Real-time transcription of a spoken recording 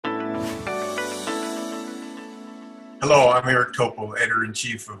Hello, I'm Eric Topol,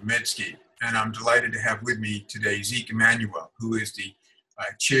 Editor-in-Chief of Medscape, and I'm delighted to have with me today Zeke Emanuel, who is the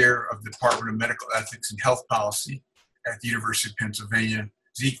Chair of the Department of Medical Ethics and Health Policy at the University of Pennsylvania.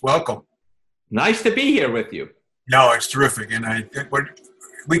 Zeke, welcome. Nice to be here with you. No, it's terrific, and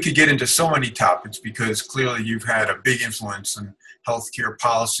we could get into so many topics because clearly you've had a big influence in healthcare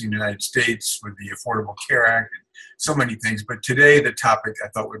policy in the United States with the Affordable Care Act and so many things. But today the topic I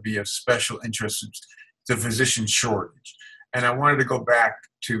thought would be of special interest is the physician shortage. And I wanted to go back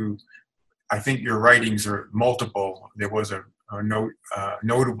to, I think your writings are multiple. There was a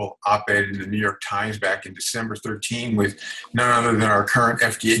notable op-ed in the New York Times back in December 13 with none other than our current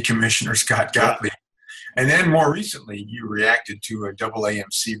FDA Commissioner, Scott Gottlieb. And then more recently, you reacted to a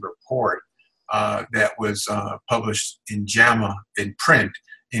AAMC report that was published in JAMA in print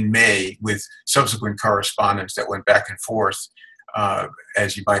in May with subsequent correspondence that went back and forth,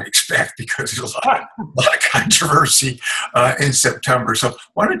 as you might expect, because there's a lot of controversy in September. So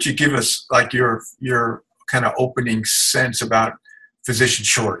why don't you give us like your kind of opening sense about physician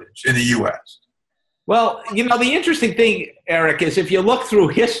shortage in the U.S.? Well, you know, the interesting thing, Eric, is if you look through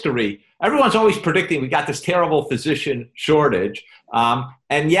history, everyone's always predicting we got this terrible physician shortage.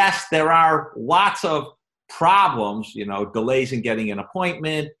 And yes, there are lots of problems, you know, delays in getting an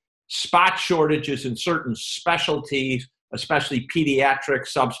appointment, spot shortages in certain specialties, especially pediatric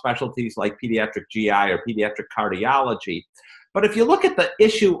subspecialties like pediatric GI or pediatric cardiology. But if you look at the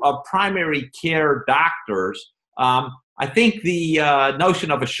issue of primary care doctors, I think the notion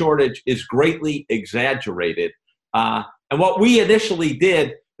of a shortage is greatly exaggerated. And what we initially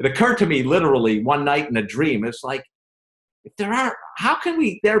did, it occurred to me literally one night in a dream. It's like, if how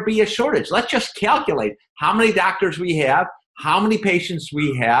can there be a shortage? Let's just calculate how many doctors we have, how many patients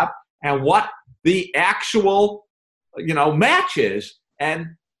we have, and what the actual, match is. And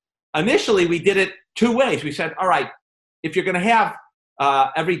initially we did it two ways. We said, all right, if you're going to have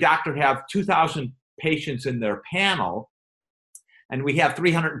every doctor have 2,000 patients in their panel, and we have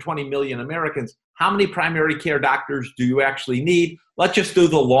 320 million Americans, how many primary care doctors do you actually need? Let's just do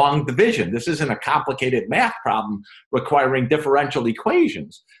the long division. This isn't a complicated math problem requiring differential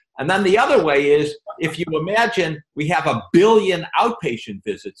equations. And then the other way is, if you imagine we have 1 billion outpatient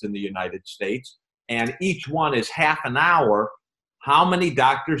visits in the United States, and each one is half an hour, how many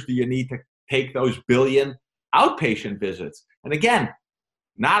doctors do you need to take those 1 billion outpatient visits? And again,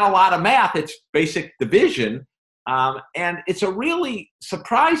 not a lot of math, it's basic division. And it's a really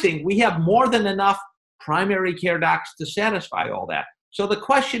surprising, we have more than enough primary care docs to satisfy all that. So the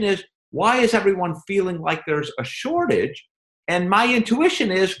question is, why is everyone feeling like there's a shortage? And my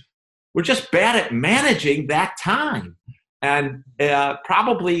intuition is we're just bad at managing that time. And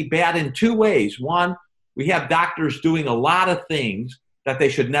probably bad in two ways. One, we have doctors doing a lot of things that they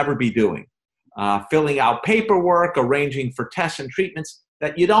should never be doing. Filling out paperwork, arranging for tests and treatments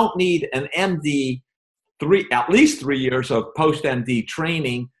that you don't need an MD, at least 3 years of post-MD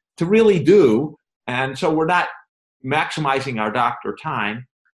training to really do. And so we're not maximizing our doctor time.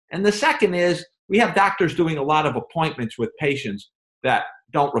 And the second is we have doctors doing a lot of appointments with patients that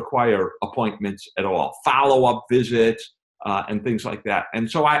don't require appointments at all, follow-up visits and things like that. And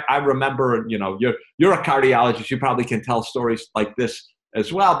so I remember, you're a cardiologist, you probably can tell stories like this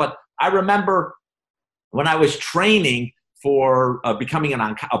as well. But I remember when I was training for becoming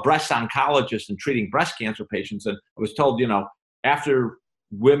a breast oncologist and treating breast cancer patients. And I was told, after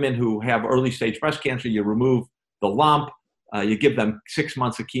women who have early stage breast cancer, you remove the lump, you give them 6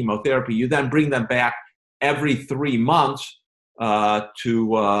 months of chemotherapy, you then bring them back every 3 months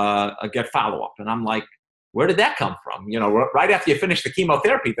to get follow-up. And I'm like, where did that come from? Right after you finish the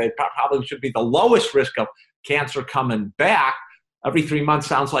chemotherapy, they probably should be the lowest risk of cancer coming back. Every 3 months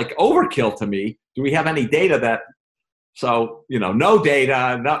sounds like overkill to me. Do we have any data that? So, no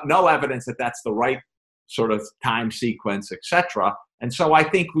data, no evidence that that's the right sort of time sequence, et cetera. And so I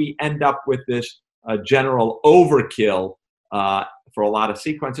think we end up with this general overkill for a lot of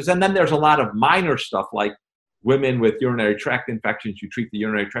sequences. And then there's a lot of minor stuff like women with urinary tract infections. You treat the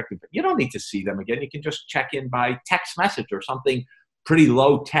urinary tract infection. You don't need to see them again. You can just check in by text message or something pretty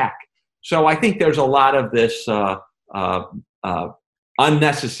low tech. So I think there's a lot of this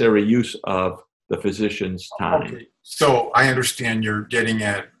unnecessary use of the physician's time. Okay. So I understand you're getting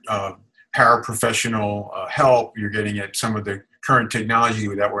at paraprofessional help. You're getting at some of the current technology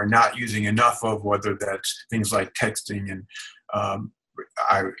that we're not using enough of, whether that's things like texting. And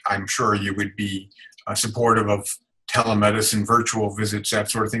I'm sure you would be supportive of telemedicine, virtual visits, that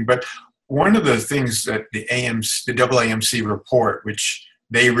sort of thing. But one of the things that the AAMC report, which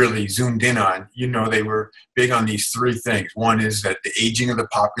they really zoomed in on, they were big on these three things. One is that the aging of the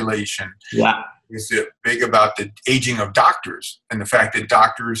population. Yeah. was big about the aging of doctors and the fact that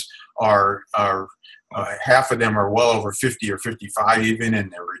doctors are half of them are well over 50 or 55 even,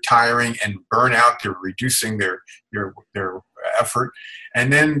 and they're retiring and burnout. They're reducing their effort.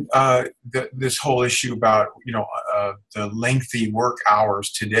 And then this whole issue about, the lengthy work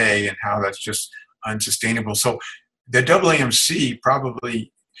hours today and how that's just unsustainable. So the AAMC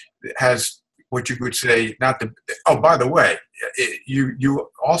probably has what you could say, by the way, you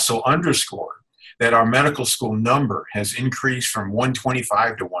also underscored that our medical school number has increased from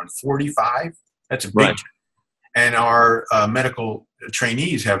 125 to 145. That's a big, right. And our medical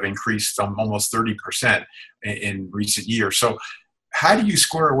trainees have increased almost 30% in recent years. So how do you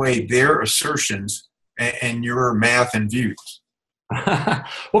square away their assertions and your math and views?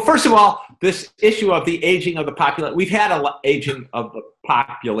 Well, first of all, this issue of the aging of the population, we've had an aging of the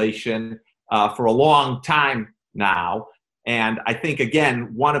population for a long time now. And I think, again,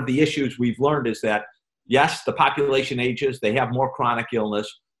 one of the issues we've learned is that, yes, the population ages, they have more chronic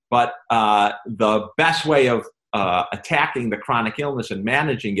illness, but the best way of attacking the chronic illness and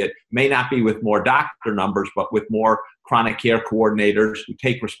managing it may not be with more doctor numbers, but with more chronic care coordinators who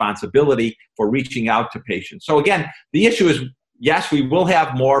take responsibility for reaching out to patients. So again, the issue is, yes, we will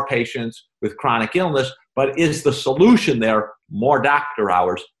have more patients with chronic illness, but is the solution there more doctor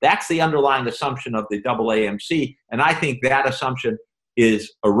hours? That's the underlying assumption of the AAMC, and I think that assumption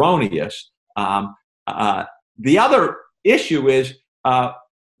is erroneous. The other issue is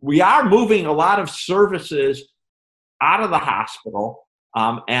we are moving a lot of services out of the hospital,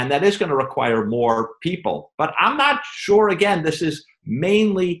 and that is going to require more people. But I'm not sure, again, this is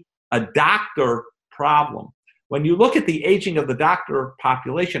mainly a doctor problem. When you look at the aging of the doctor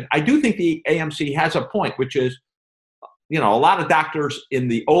population, I do think the AMC has a point, which is, a lot of doctors in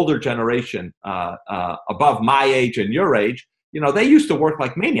the older generation, above my age and your age, they used to work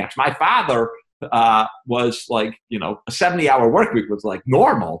like maniacs. My father was like, a 70-hour work week was like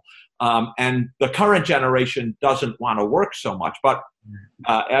normal. And the current generation doesn't want to work so much. But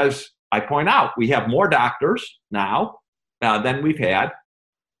as I point out, we have more doctors now than we've had.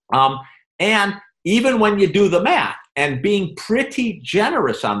 And even when you do the math, and being pretty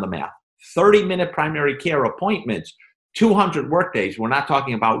generous on the math, 30-minute primary care appointments, 200 workdays, we're not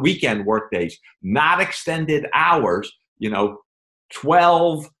talking about weekend workdays, not extended hours,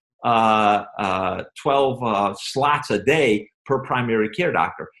 12 slots a day per primary care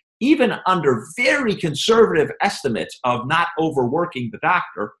doctor. Even under very conservative estimates of not overworking the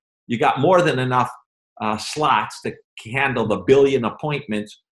doctor, you got more than enough slots to handle the billion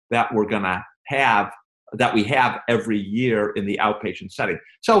appointments that we're going to have, that we have every year in the outpatient setting.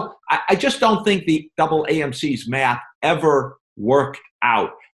 So I just don't think the AAMC's math ever worked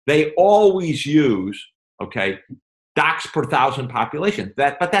out. They always use, docs per thousand population.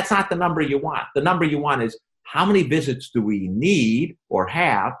 But that's not the number you want. The number you want is how many visits do we need or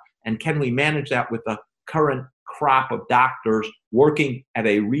have, and can we manage that with the current crop of doctors working at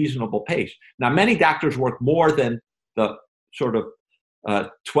a reasonable pace? Now, many doctors work more than the sort of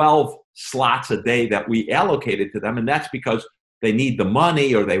 12 slots a day that we allocated to them, and that's because they need the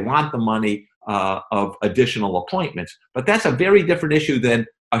money or they want the money of additional appointments. But that's a very different issue than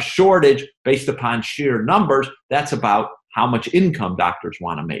a shortage based upon sheer numbers. That's about how much income doctors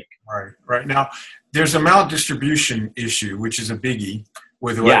want to make. Right. Now, there's a maldistribution issue, which is a biggie,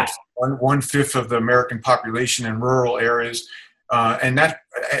 with one-fifth of the American population in rural areas. And that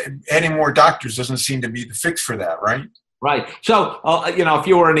adding more doctors doesn't seem to be the fix for that, right? Right. So, if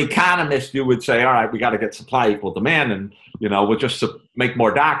you were an economist, you would say, all right, we got to get supply equal demand, and, we'll just make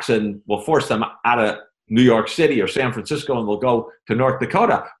more docs and we'll force them out of New York City or San Francisco and they'll go to North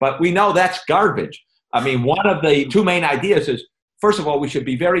Dakota. But we know that's garbage. I mean, one of the two main ideas is, first of all, we should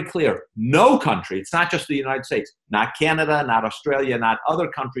be very clear. No country, it's not just the United States, not Canada, not Australia, not other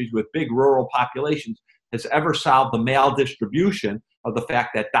countries with big rural populations, has ever solved the maldistribution of the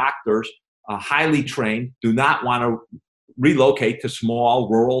fact that doctors, highly trained, do not want to relocate to small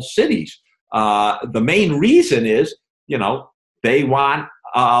rural cities. The main reason is, they want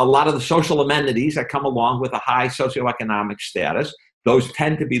a lot of the social amenities that come along with a high socioeconomic status. Those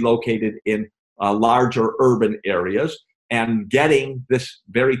tend to be located in larger urban areas, and getting this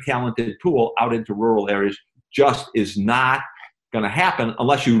very talented pool out into rural areas just is not going to happen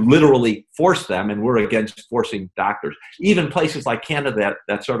unless you literally force them, and we're against forcing doctors. Even places like Canada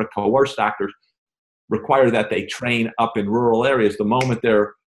that sort of coerce doctors require that they train up in rural areas. The moment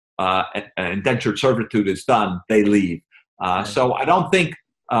their indentured servitude is done, they leave. So I don't think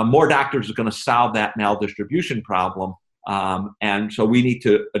more doctors is going to solve that maldistribution problem. And so we need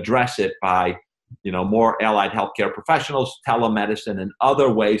to address it by, more allied healthcare professionals, telemedicine, and other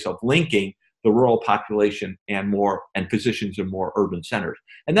ways of linking the rural population and physicians in more urban centers.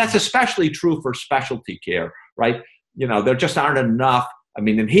 And that's especially true for specialty care, right? There just aren't enough. I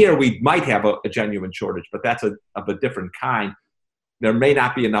mean, in here we might have a genuine shortage, but that's of a different kind. There may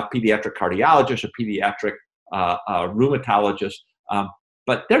not be enough pediatric cardiologists or pediatric rheumatologists,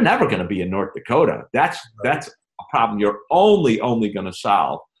 but they're never going to be in North Dakota. That's a problem you're only going to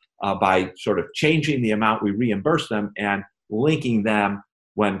solve by sort of changing the amount we reimburse them and linking them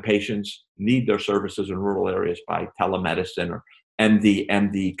when patients need their services in rural areas by telemedicine or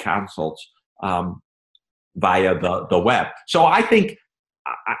MD consults via the web. So I think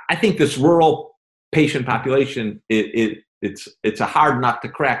this rural patient population, it's a hard nut to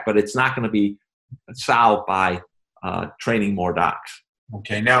crack, but it's not going to be solved by training more docs.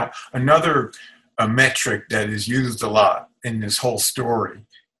 Okay, now another metric that is used a lot in this whole story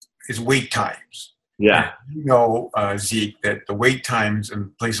is wait times. Yeah. Zeke, that the wait times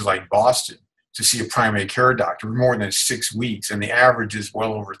in places like Boston to see a primary care doctor are more than 6 weeks, and the average is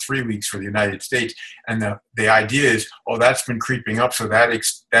well over 3 weeks for the United States. And the idea is, that's been creeping up, so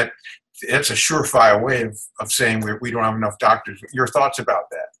that's a surefire way of saying we don't have enough doctors. Your thoughts about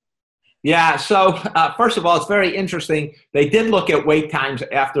that? Yeah, so first of all, it's very interesting. They did look at wait times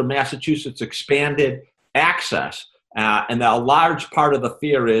after Massachusetts expanded access. And a large part of the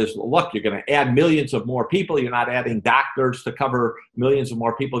fear is, look, you're going to add millions of more people. You're not adding doctors to cover millions of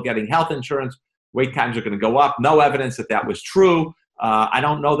more people getting health insurance. Wait times are going to go up. No evidence that was true. I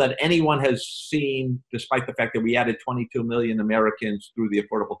don't know that anyone has seen, despite the fact that we added 22 million Americans through the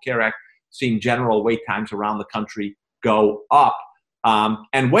Affordable Care Act, seen general wait times around the country go up.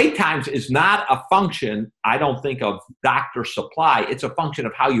 And wait times is not a function, I don't think, of doctor supply. It's a function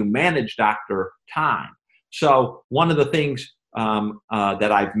of how you manage doctor time. So one of the things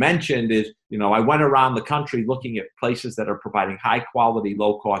that I've mentioned is, I went around the country looking at places that are providing high quality,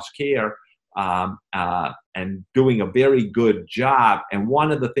 low cost care and doing a very good job. And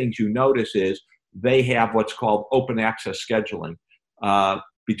one of the things you notice is they have what's called open access scheduling.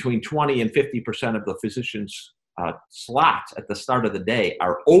 Between 20 and 50% of the physicians' slots at the start of the day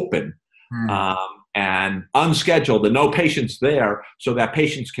are open and unscheduled, and no patients there, so that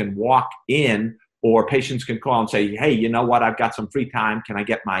patients can walk in. Or patients can call and say, hey, you know what, I've got some free time. Can I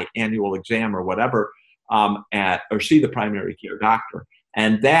get my annual exam or whatever, or see the primary care doctor?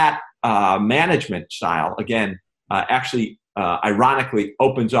 And that management style, again, actually, ironically,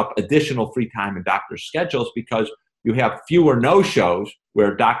 opens up additional free time in doctors' schedules because you have fewer no-shows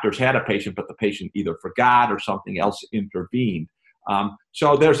where doctors had a patient, but the patient either forgot or something else intervened.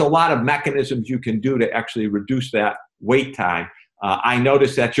 So there's a lot of mechanisms you can do to actually reduce that wait time. I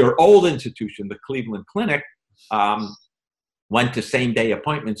noticed that your old institution, the Cleveland Clinic, went to same-day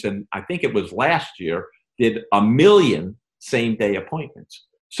appointments, and I think it was last year, did 1 million same-day appointments.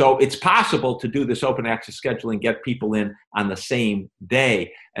 So it's possible to do this open access scheduling, get people in on the same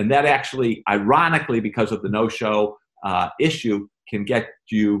day. And that actually, ironically, because of the no-show issue, can get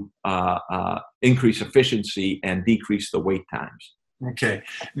you increase efficiency and decrease the wait times. Okay.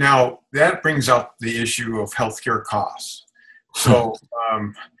 Now, that brings up the issue of healthcare costs. So,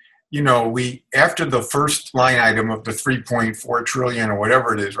 we after the first line item of the 3.4 trillion or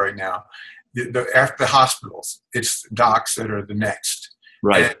whatever it is right now, after the hospitals, it's docs that are the next.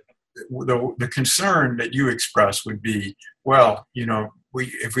 Right. And the concern that you express would be, well,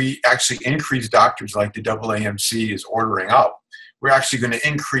 if we actually increase doctors like the AAMC is ordering up, we're actually going to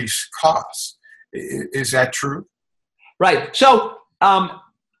increase costs. Is that true? Right. So,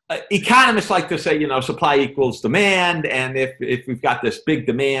 economists like to say, supply equals demand. And if we've got this big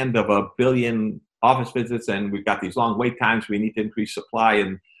demand of 1 billion office visits and we've got these long wait times, we need to increase supply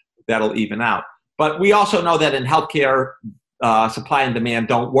and that'll even out. But we also know that in healthcare, supply and demand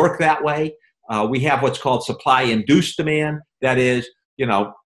don't work that way. We have what's called supply-induced demand. That is,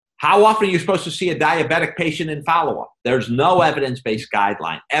 how often are you supposed to see a diabetic patient in follow-up? There's no evidence-based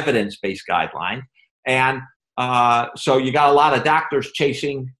guideline. And so you got a lot of doctors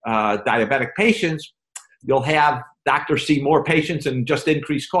chasing diabetic patients. You'll have doctors see more patients and just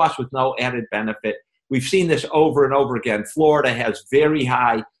increase costs with no added benefit. We've seen this over and over again. Florida has very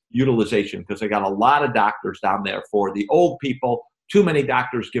high utilization because they got a lot of doctors down there for the old people, too many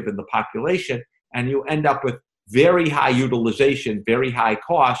doctors given the population, and you end up with very high utilization, very high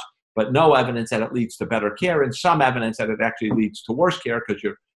cost, but no evidence that it leads to better care, and some evidence that it actually leads to worse care because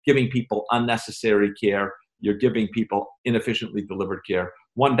you're giving people unnecessary care. You're giving people inefficiently delivered care.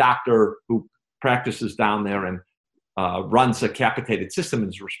 One doctor who practices down there and runs a capitated system and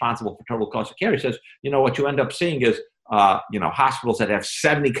is responsible for total cost of care, he says, what you end up seeing is, hospitals that have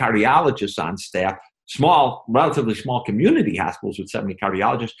 70 cardiologists on staff relatively small community hospitals with 70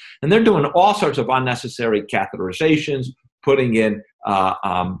 cardiologists, and they're doing all sorts of unnecessary catheterizations, putting in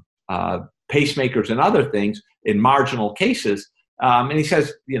pacemakers and other things in marginal cases. And he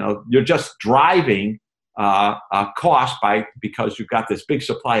says, you're just driving cost because you've got this big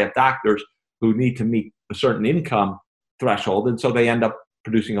supply of doctors who need to meet a certain income threshold, and so they end up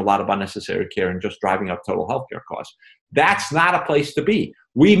producing a lot of unnecessary care and just driving up total healthcare costs. That's not a place to be.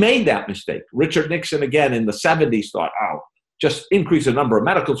 We made that mistake. Richard Nixon, again, in the 70s thought, just increase the number of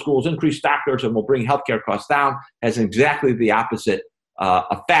medical schools, increase doctors, and we'll bring healthcare costs down. Has exactly the opposite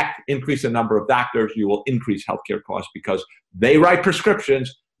effect. Increase the number of doctors, you will increase healthcare costs because they write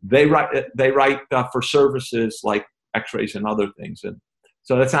prescriptions, they write for services like x-rays and other things. And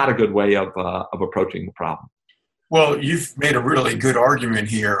so that's not a good way of approaching the problem. Well, you've made a really good argument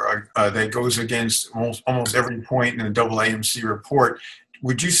here that goes against almost every point in the AAMC report.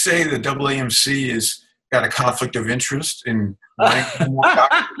 Would you say the AAMC has got a conflict of interest in ranking more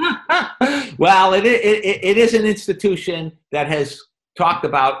doctors? Well, it is an institution that has talked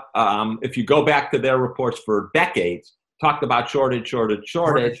about, if you go back to their reports for decades, talked about shortage.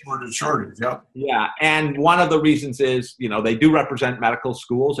 Yep. Yeah, and one of the reasons is, they do represent medical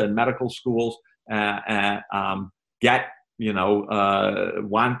schools, and medical schools want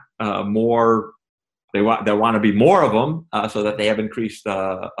more. They want to be more of them so that they have increased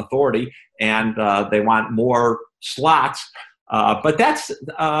authority, and they want more slots. But that's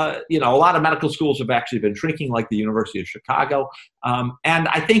a lot of medical schools have actually been shrinking, like the University of Chicago, and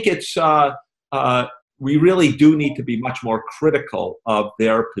I think it's we really do need to be much more critical of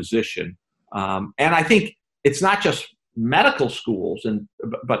their position, and I think it's not just medical schools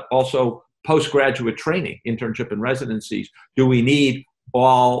but also postgraduate training, internship and residencies. Do we need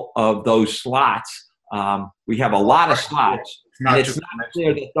all of those slots? We have a lot of slots, and it's not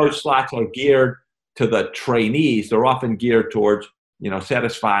clear that those slots are geared to the trainees. They're often geared towards,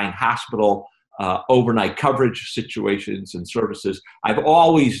 satisfying hospital overnight coverage situations and services. I've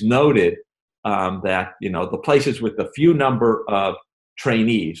always noted that, the places with the few number of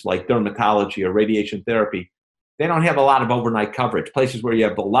trainees, like dermatology or radiation therapy, they don't have a lot of overnight coverage. Places where you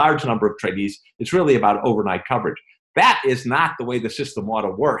have a large number of trainees, it's really about overnight coverage. That is not the way the system ought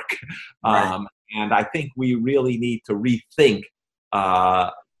to work. Right. And I think we really need to rethink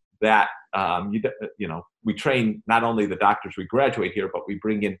that, we train not only the doctors we graduate here, but we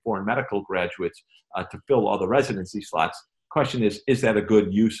bring in foreign medical graduates to fill all the residency slots. Question is that a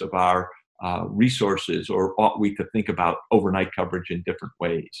good use of our resources, or ought we to think about overnight coverage in different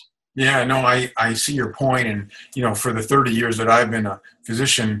ways? Yeah, no, I see your point. And, for the 30 years that I've been a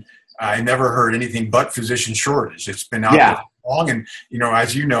physician, I never heard anything but physician shortage. It's been out there long. And,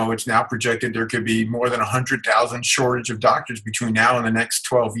 as you know, it's now projected there could be more than 100,000 shortage of doctors between now and the next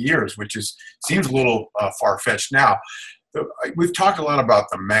 12 years, which seems a little far-fetched now. We've talked a lot about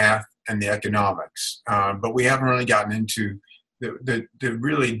the math and the economics, but we haven't really gotten into the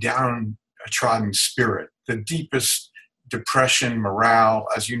really downtrodden spirit, the deepest depression, morale,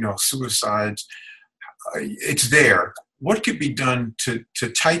 as you know, suicides. It's there. What could be done to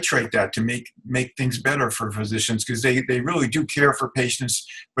titrate that, to make things better for physicians? Because they really do care for patients,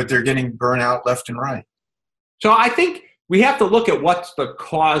 but they're getting burnout left and right. So I think we have to look at what's the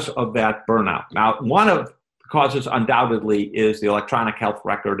cause of that burnout. Now, one of the causes undoubtedly is the electronic health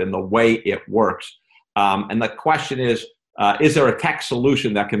record and the way it works. And the question is there a tech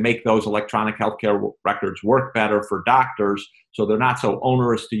solution that can make those electronic healthcare records work better for doctors so they're not so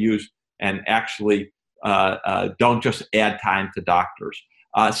onerous to use and actually don't just add time to doctors?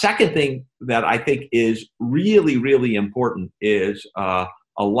 Second thing that I think is really, really important is there are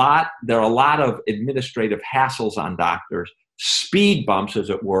a lot of administrative hassles on doctors, speed bumps, as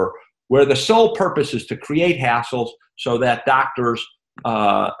it were, where the sole purpose is to create hassles so that doctors,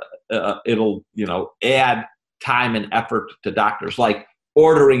 it'll add time and effort to doctors, like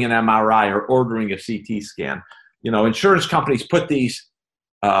ordering an MRI or ordering a CT scan. Insurance companies put these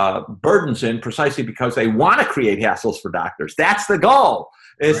burdens in precisely because they want to create hassles for doctors. That's the goal,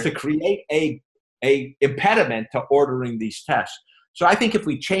 is to create a impediment to ordering these tests. So I think if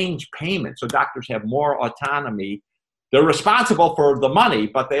we change payment so doctors have more autonomy, they're responsible for the money,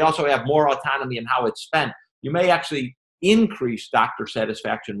 but they also have more autonomy in how it's spent. You may actually increase doctor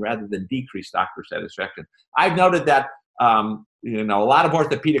satisfaction rather than decrease doctor satisfaction. I've noted that a lot of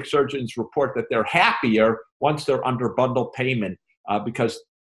orthopedic surgeons report that they're happier once they're under bundle payment because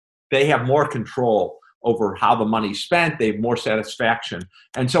they have more control over how the money's spent. They have more satisfaction.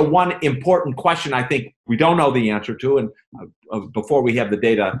 And so one important question I think we don't know the answer to, and before we have the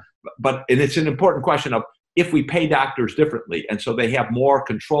data, and it's an important question of if we pay doctors differently, and so they have more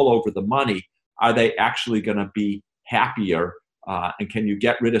control over the money, are they actually going to be happier? And can you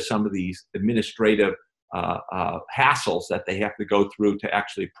get rid of some of these administrative hassles that they have to go through to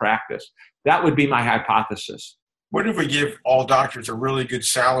actually practice? That would be my hypothesis. What if we give all doctors a really good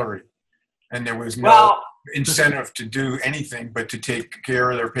salary and there was no incentive to do anything but to take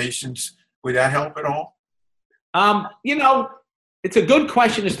care of their patients? Would that help at all? It's a good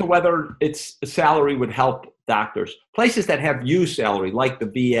question as to whether it's a salary would help doctors. Places that have used salary, like the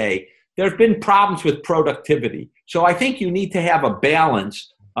VA, there's been problems with productivity. So I think you need to have a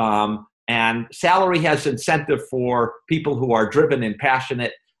balance, and salary has incentive for people who are driven and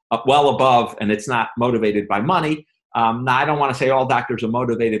passionate, well above, and it's not motivated by money. Now, I don't want to say all doctors are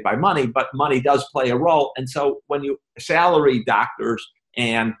motivated by money, but money does play a role. And so when you salary doctors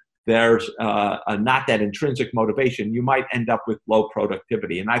and there's not that intrinsic motivation, you might end up with low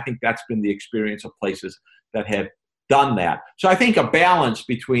productivity. And I think that's been the experience of places that have done that. So I think a balance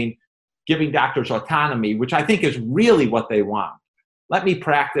between giving doctors autonomy, which I think is really what they want. Let me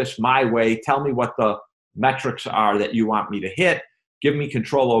practice my way. Tell me what the metrics are that you want me to hit. Give me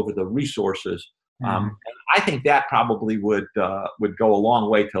control over the resources. And I think that probably would go a long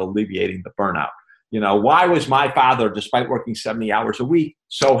way to alleviating the burnout. Why was my father, despite working 70 hours a week,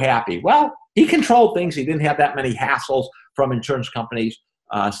 so happy? Well, he controlled things. He didn't have that many hassles from insurance companies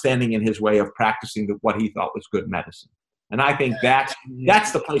standing in his way of practicing what he thought was good medicine. And I think that's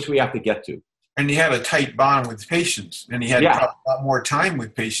the place we have to get to. And he had a tight bond with patients, and he had a lot more time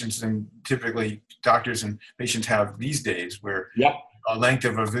with patients than typically doctors and patients have these days, where a length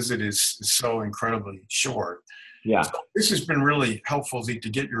of a visit is so incredibly short. Yeah. So this has been really helpful, Zeke, to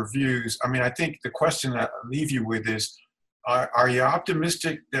get your views. I mean, I think the question that I leave you with is, are you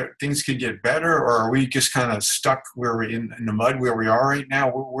optimistic that things could get better, or are we just kind of stuck where we're in the mud where we are right now?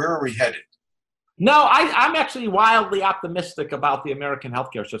 Where are we headed? No, I'm actually wildly optimistic about the American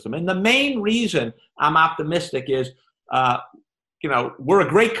healthcare system. And the main reason I'm optimistic is, we're a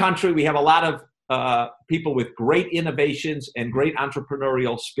great country. We have a lot of people with great innovations and great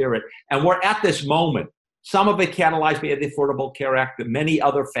entrepreneurial spirit. And we're at this moment. Some of it catalyzed by the Affordable Care Act and many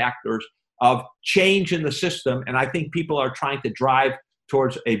other factors of change in the system. And I think people are trying to drive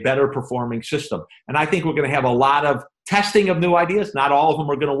towards a better performing system. And I think we're going to have a lot of testing of new ideas. Not all of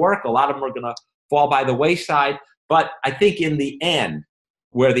them are going to work. A lot of them are going to fall by the wayside. But I think in the end,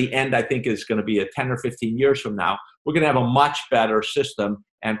 where the end I think is going to be 10 or 15 years from now, we're going to have a much better system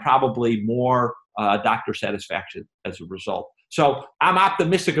and probably more doctor satisfaction as a result. So I'm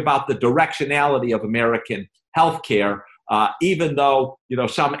optimistic about the directionality of American healthcare, even though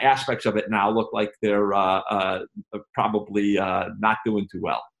some aspects of it now look like they're probably not doing too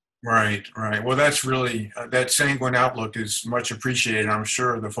well. Right. Well, that's really that sanguine outlook is much appreciated. I'm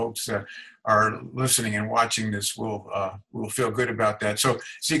sure the folks that are listening and watching this will feel good about that. So,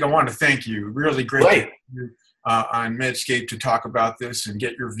 Zeke, I want to thank you. Really great to have you on Medscape to talk about this and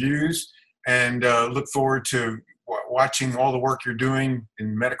get your views, and look forward to watching all the work you're doing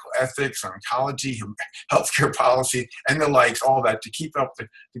in medical ethics, oncology, healthcare policy, and the likes, all that, to keep up the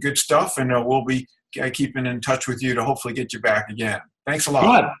good stuff. And we'll be keeping in touch with you to hopefully get you back again. Thanks a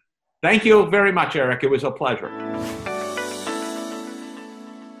lot. Good. Thank you very much, Eric. It was a pleasure.